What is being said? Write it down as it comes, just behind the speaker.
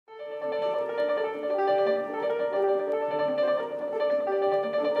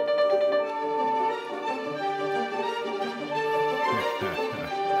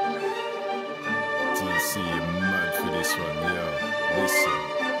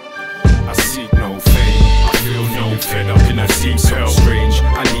fed up in a deep hell. Strange,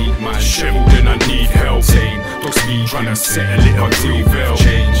 I need my disheveled and I need help. Sane, don't speak, trying to settle it until veil.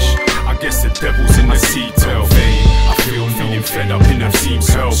 Change, I guess the devil's in the detail. Vain, I feel feeling fed up in a deep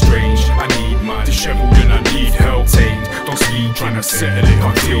hell. Strange, I need my disheveled and I need help. Sane, don't speak, trying to settle it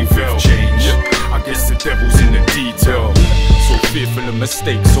until veil. Change, I guess the devil's in the detail. So fearful of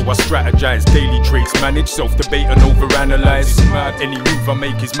mistakes, so I strategize. Daily traits, manage self-debate and overanalyze. Any move I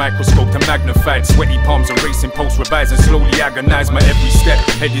make is microscoped and magnified. Sweaty palms are racing, post-revise and slowly agonize. My every step,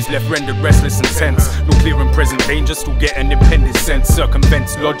 head is left rendered restless and tense. No clear and present danger, still get an impending sense.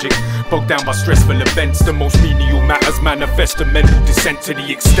 Circumvents logic, bogged down by stressful events. The most menial matters manifest a mental descent to the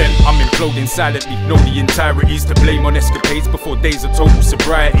extent I'm imploding silently. Know the entirety's to blame on escapades before days of total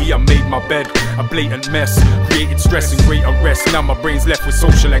sobriety. I made my bed, a blatant mess, created stress and great arrest. Now my brain's left with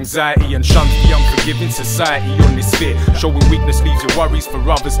social anxiety and shuns the unforgiving society on this sphere. Showing weakness leaves your worries for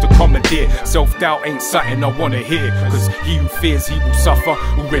others to commandeer. Self-doubt ain't something I wanna hear, cause he who fears he will suffer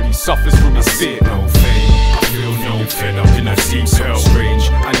already suffers from his fear. No fame, I feel no fed up in a deep hell. Strange,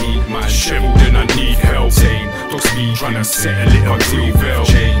 I need my disheveled and I need help. Sane, don't speak, trying to settle it until veil.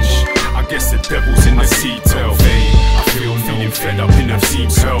 Change, I guess the devil's in the detail. Vain, I feel feeling fed up in a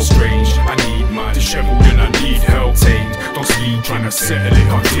deep hell. Strange, I need my disheveled and I need help. Sane, don't speak, trying to settle it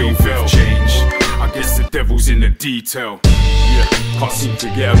until veil. Change, I guess the devil's in the detail. Yeah, can't seem to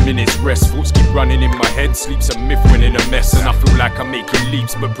get a minute's rest. Thoughts keep running in my head. Sleep's a myth when in a mess, and I feel like I'm making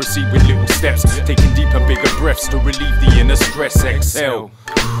leaps, but proceed with little steps. Taking deeper, bigger breaths to relieve the inner stress. Exhale.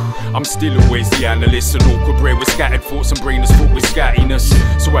 I'm still always the analyst, an awkward brain with scattered thoughts and brain is filled with scattiness.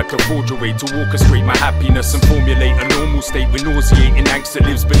 So I could forge a way to orchestrate my happiness and formulate a normal state with nauseating angst that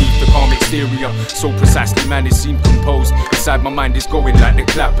lives beneath the calm exterior. So precisely managed, seem composed. Inside my mind is going like the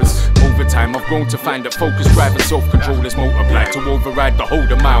clappers. Over time I've grown to find that focus, drive and self-control is multiplied to override the hold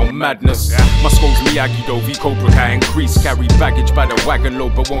of my own madness. My skull's Miyagi-Do, Cobra Kai increase. Carry baggage by the wagon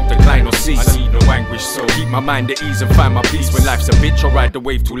load but won't decline or cease. I need no anguish, so keep my mind at ease and find my peace. When life's a bitch, I'll ride the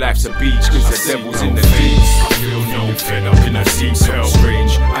wave till life's a beach, cause the devil's in the deeds. I feel no fed up in a deep hell.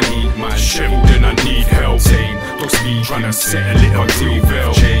 Strange, I need my disheveled and I need help. Sane, don't speak, trying to settle it until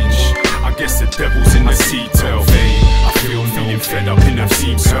veil. Change, I guess the devil's in the detail. Vain, I feel feeling fed up in a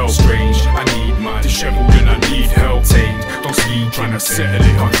deep hell. Strange, I need my disheveled and I need help. Sane, don't speak, trying to settle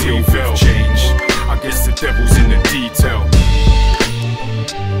it until veil. Change, I guess the devil's in the detail.